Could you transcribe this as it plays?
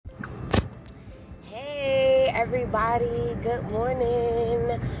everybody? Good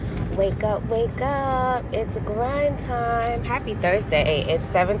morning. Wake up, wake up. It's grind time. Happy Thursday. It's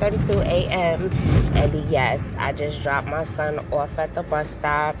 7:32 a.m. And yes, I just dropped my son off at the bus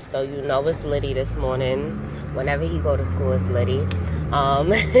stop, so you know it's litty this morning. Whenever he go to school, it's litty.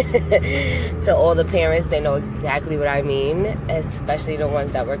 To all the parents, they know exactly what I mean, especially the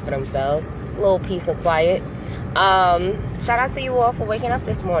ones that work for themselves. A little peace and quiet. Shout out to you all for waking up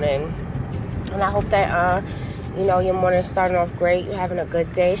this morning. And I hope that, your morning's starting off great. You're having a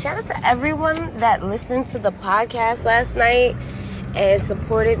good day. Shout out to everyone that listened to the podcast last night and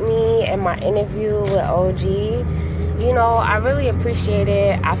supported me and my interview with OG. I really appreciate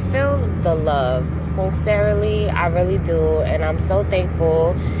it. I feel the love. Sincerely, I really do. And I'm so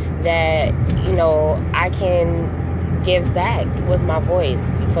thankful that, I can give back with my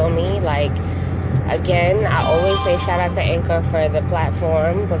voice. You feel me? Again, I always say shout out to Anchor for the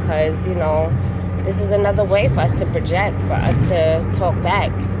platform because, this is another way for us to project, for us to talk back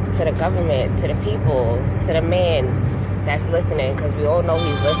to the government, to the people, to the man that's listening, because we all know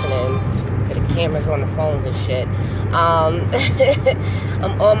he's listening, to the cameras on the phones and shit.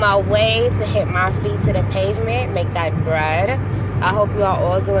 I'm on my way to hit my feet to the pavement, make that bread. I hope you are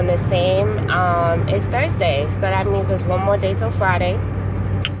all doing the same. It's Thursday, so that means there's one more day till Friday.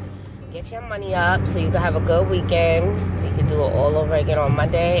 Get your money up so you can have a good weekend. You can do it all over again on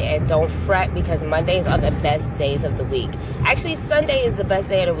Monday. And don't fret because Mondays are the best days of the week. Actually, Sunday is the best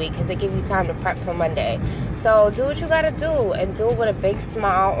day of the week because they give you time to prep for Monday. So do what you got to do and do it with a big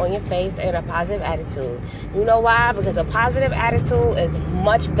smile on your face and a positive attitude. You know why? Because a positive attitude is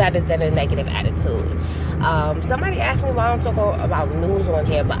much better than a negative attitude. Somebody asked me why I don't talk about news on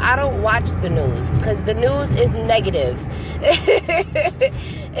here, but I don't watch the news because the news is negative.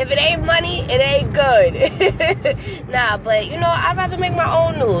 If it ain't money, it ain't good. Nah, but I'd rather make my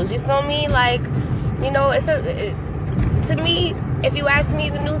own news. You feel me? To me, if you ask me,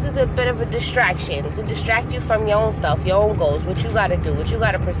 the news is a bit of a distraction to distract you from your own stuff, your own goals, what you gotta do, what you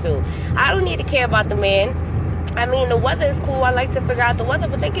gotta pursue. I don't need to care about the man. I mean, the weather is cool. I like to figure out the weather,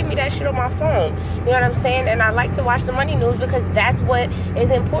 but they give me that shit on my phone. You know what I'm saying? And I like to watch the money news because that's what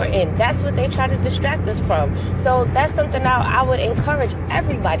is important. That's what they try to distract us from. So that's something that I would encourage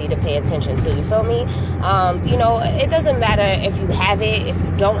everybody to pay attention to. You feel me? It doesn't matter if you have it, if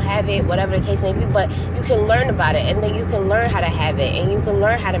you don't have it, whatever the case may be, but you can learn about it, and then you can learn how to have it, and you can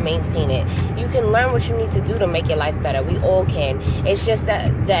learn how to maintain it. You can learn what you need to do to make your life better. We all can. It's just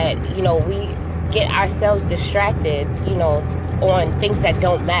that we get ourselves distracted, on things that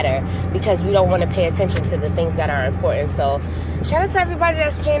don't matter because we don't want to pay attention to the things that are important. So shout out to everybody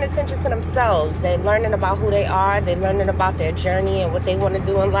that's paying attention to themselves. They're learning about who they are. They're learning about their journey and what they want to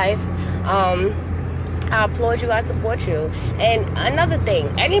do in life. I applaud you. I support you. And another thing,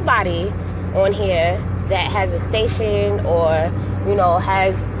 anybody on here that has a station or,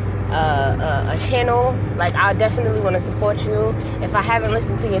 has a channel, I definitely want to support you. If I haven't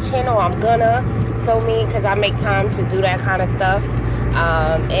listened to your channel, I'm gonna, feel me, because I make time to do that kind of stuff,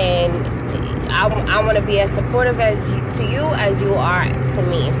 and I want to be as supportive to you as you are to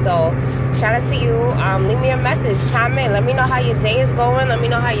me. So shout out to you. Leave me a message, chime in, let me know how your day is going, let me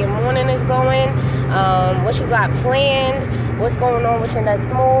know how your morning is going, what you got planned, what's going on with your next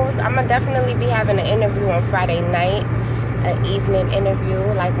moves. I'm gonna definitely be having an interview on Friday night, an evening interview,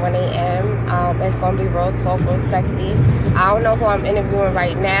 1 a.m. It's going to be real talk, real sexy. I don't know who I'm interviewing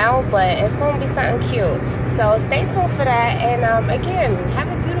right now, but it's going to be something cute. So stay tuned for that. And again, have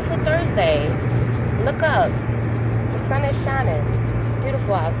a beautiful Thursday. Look up. The sun is shining. It's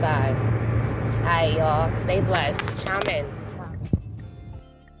beautiful outside. All right, y'all. Stay blessed. Chime in.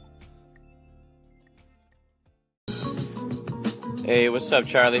 Hey, what's up,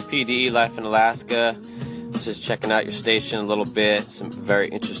 Charlie? PDE, Life in Alaska. Just checking out your station a little bit. Some very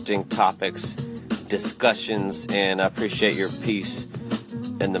interesting topics, discussions, and I appreciate your piece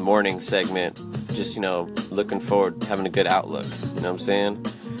in the morning segment. Just, looking forward to having a good outlook. You know what I'm saying?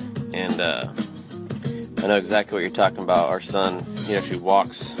 And I know exactly what you're talking about. Our son, he actually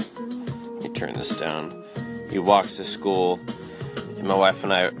walks. Let me turn this down. He walks to school. And my wife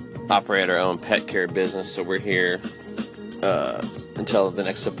and I operate our own pet care business, so we're here until the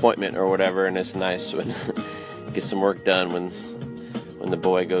next appointment or whatever, and it's nice when get some work done when the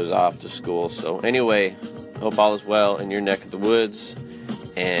boy goes off to school. So anyway, hope all is well in your neck of the woods,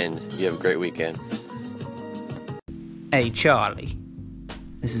 and you have a great weekend. Hey Charlie,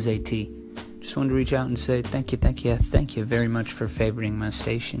 this is AT. Just wanted to reach out and say thank you very much for favoring my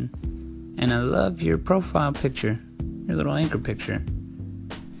station. And I love your profile picture, your little anchor picture.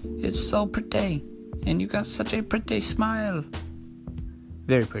 It's so pretty, and you got such a pretty smile.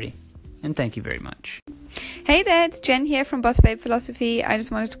 Very pretty, and thank you very much. Hey there, it's Jen here from Boss Babe Philosophy. I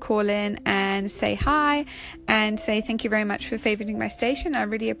just wanted to call in and say hi and say thank you very much for favoriting my station. I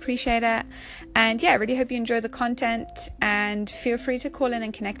really appreciate it. And yeah, I really hope you enjoy the content, and feel free to call in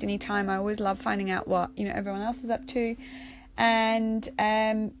and connect anytime. I always love finding out what, everyone else is up to. And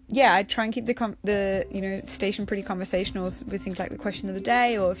I try and keep the station pretty conversational with things like the question of the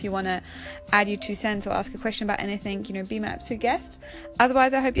day, or if you want to add your 2 cents or ask a question about anything, be my up-to guest.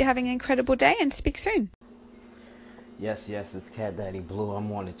 Otherwise, I hope you're having an incredible day, and speak soon. Yes, it's Cat Daddy Blue.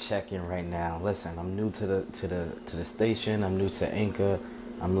 I'm on the check-in right now. Listen, I'm new to the station. I'm new to Anchor.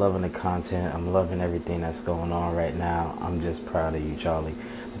 I'm loving the content. I'm loving everything that's going on right now. I'm just proud of you, Charlie.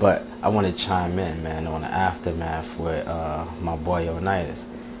 But I want to chime in, man, on the aftermath with my boy Onitis.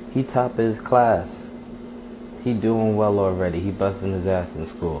 He top his class. He doing well already. He busting his ass in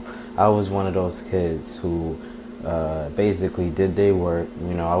school. I was one of those kids who basically did their work.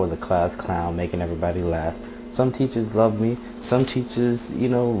 I was a class clown, making everybody laugh. Some teachers loved me. Some teachers,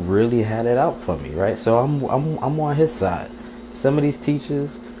 really had it out for me, right? So I'm on his side. Some of these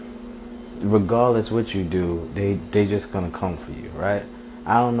teachers, regardless what you do, they just gonna come for you, right?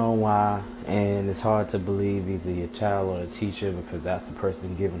 I don't know why, and it's hard to believe either your child or the teacher, because that's the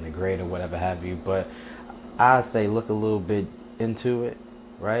person giving the grade or whatever have you. But I say look a little bit into it,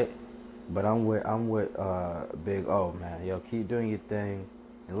 right? But I'm with Big O, man. Yo, keep doing your thing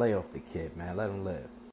and lay off the kid, man. Let him live.